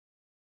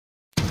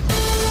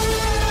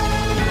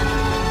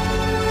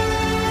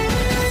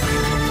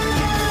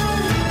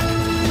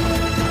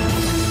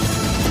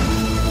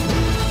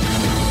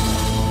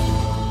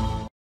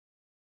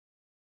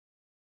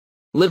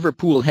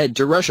Liverpool head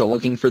to Russia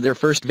looking for their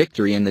first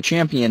victory in the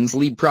Champions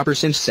League proper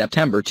since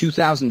September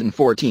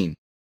 2014.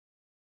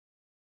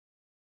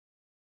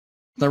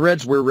 The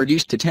Reds were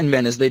reduced to 10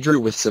 men as they drew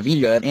with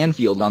Sevilla at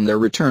Anfield on their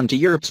return to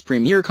Europe's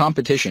premier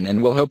competition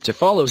and will hope to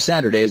follow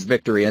Saturday's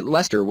victory at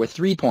Leicester with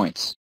 3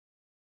 points.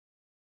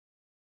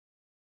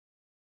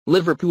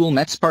 Liverpool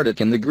met Spartak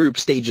in the group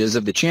stages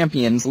of the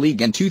Champions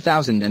League in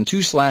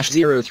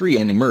 2002/03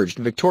 and emerged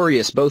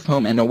victorious both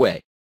home and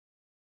away.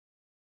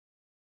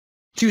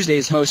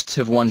 Tuesday's hosts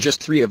have won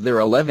just 3 of their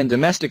 11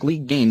 domestic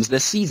league games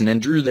this season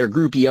and drew their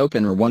Group E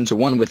opener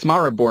 1-1 with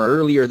Maribor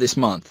earlier this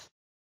month.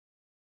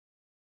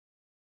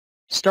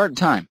 Start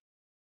time.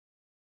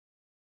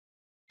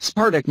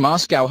 Spartak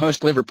Moscow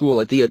host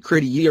Liverpool at the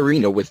Akriti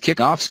Arena with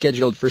kickoff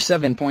scheduled for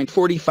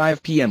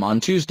 7:45 p.m.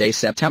 on Tuesday,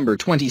 September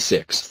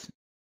 26.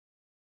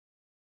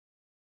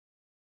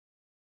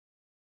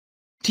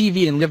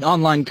 TV and live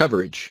online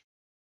coverage.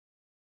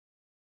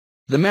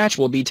 The match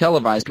will be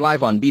televised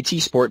live on BT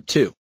Sport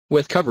 2,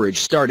 with coverage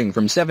starting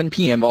from 7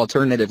 p.m.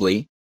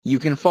 Alternatively, you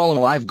can follow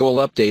live goal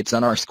updates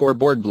on our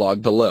scoreboard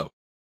blog below.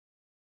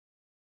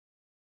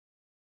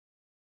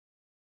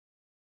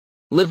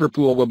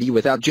 Liverpool will be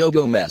without Joe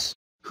Gomez,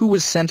 who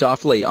was sent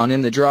off late on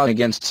in the draw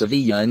against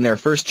Sevilla in their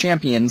first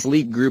Champions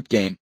League group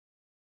game.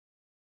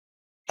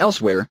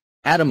 Elsewhere,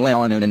 Adam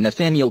Lallana and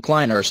Nathaniel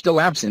Klein are still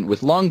absent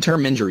with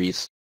long-term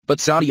injuries, but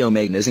Sadio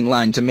Mane is in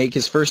line to make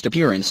his first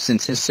appearance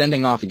since his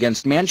sending off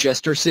against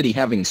Manchester City,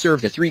 having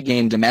served a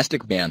 3-game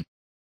domestic ban.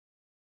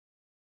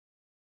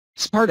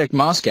 Spartak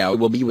Moscow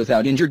will be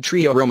without injured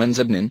trio Roman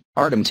Zubnin,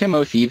 Artem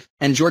Timofeyev,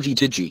 and Georgi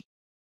Tigi.